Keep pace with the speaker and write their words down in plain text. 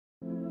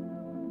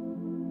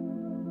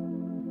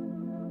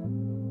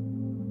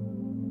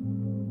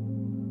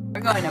We're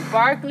going to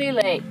Barclay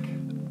Lake.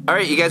 All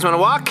right, you guys want to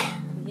walk?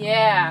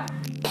 Yeah.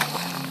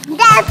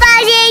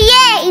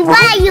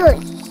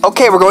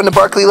 Okay, we're going to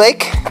Barclay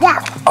Lake?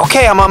 Yeah.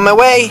 Okay, I'm on my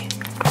way.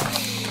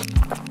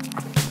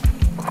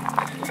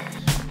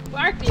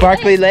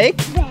 Barclay Lake?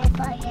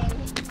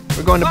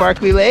 We're going to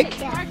Barclay Lake?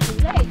 Yeah.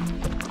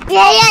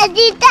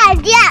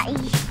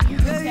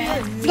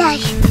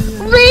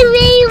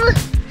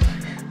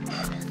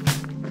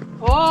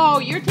 Oh,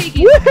 you're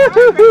taking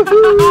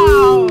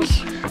wow.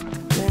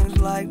 Things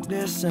like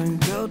this ain't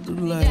built to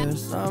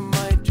last. I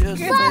might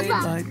just say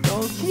like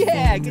those.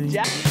 Yeah, good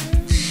job.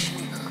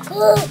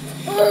 No.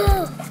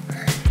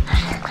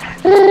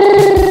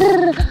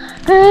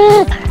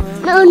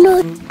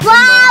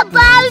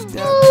 Baba,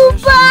 too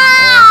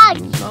bad.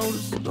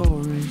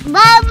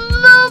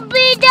 Mama,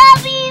 be the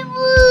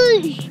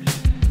bush.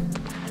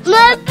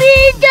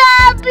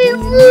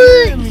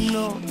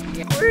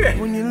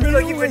 We're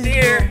looking for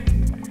deer.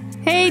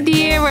 Hey,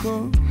 dear. Are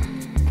you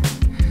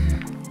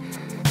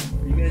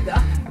gonna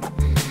die?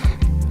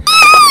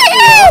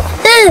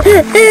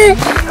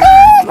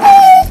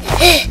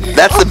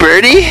 That's the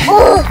birdie?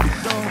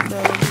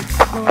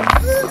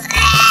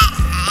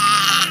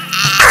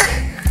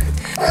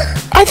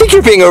 I think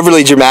you're being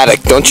overly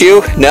dramatic, don't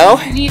you? No?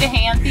 You need a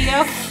hand,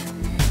 Theo?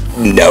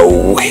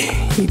 No,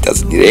 he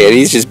doesn't need a hand.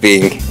 He's just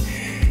being...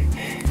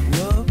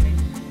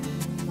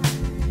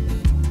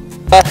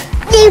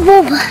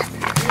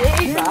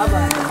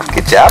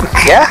 Good job.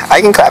 Yeah,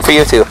 I can clap for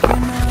you too.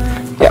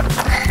 Yeah.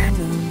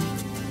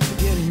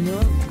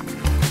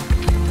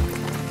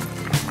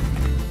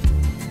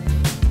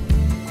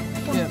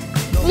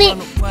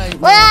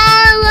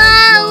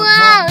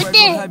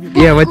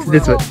 Yeah, what's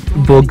this one?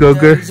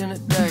 Bulgoger?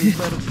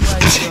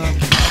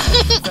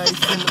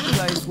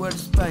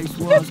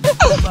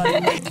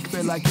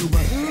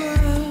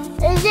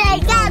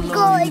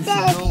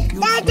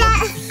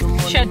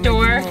 Shut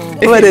door.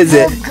 What is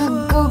it?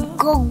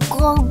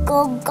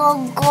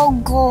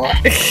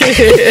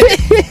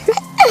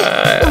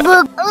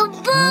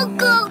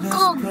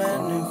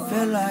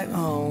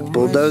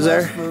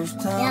 Bulldozer?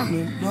 Yeah.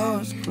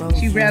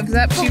 She revs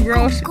up, she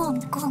rolls.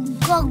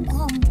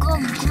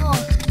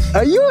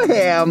 Are you a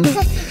ham?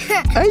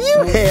 Are you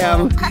a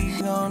ham?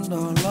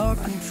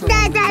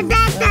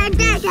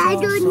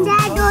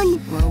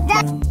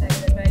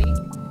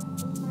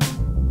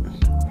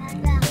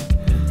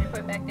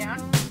 Put back down.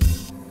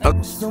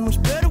 Okay. So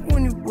much better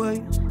when you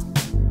wait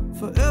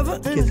forever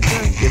and a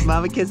day. Give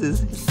Mama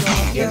kisses.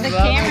 Give the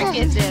camera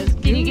kisses.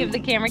 Can you give the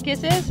camera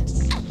kisses?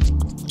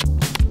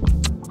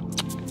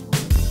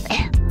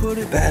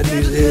 Bad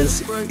news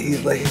is,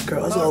 he's like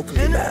girls all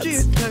three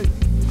bats.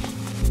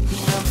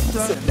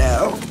 So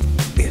now,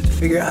 we have to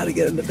figure out how to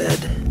get him to bed.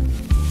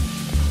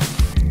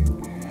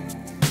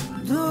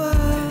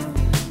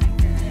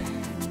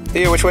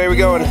 Here, which way are we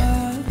going?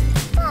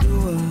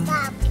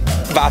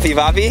 Vapi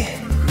Vapi?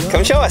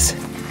 Come show us.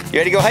 You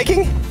ready to go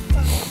hiking?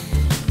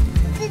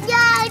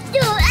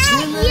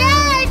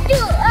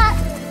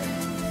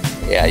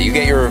 Yeah, you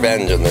get your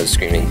revenge on those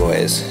screaming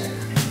boys.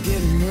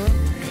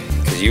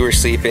 Because you were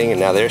sleeping and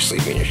now they're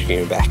sleeping, you're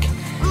screaming back.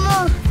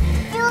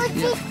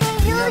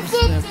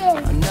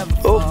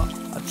 Oh.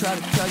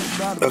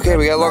 Okay,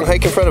 we got a long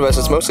hike in front of us.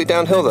 It's mostly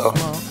downhill though.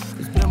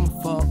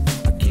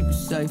 I keep it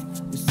safe,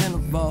 it's in the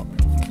vault.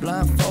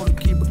 Blindfolded,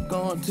 keep it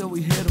going till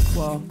we hit a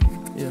wall.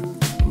 Yeah,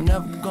 I'm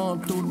never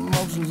going through the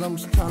motions, I'm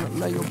just trying to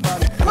lay your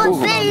body down.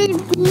 We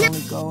can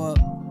only go up.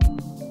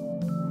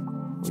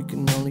 We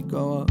can only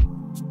go up.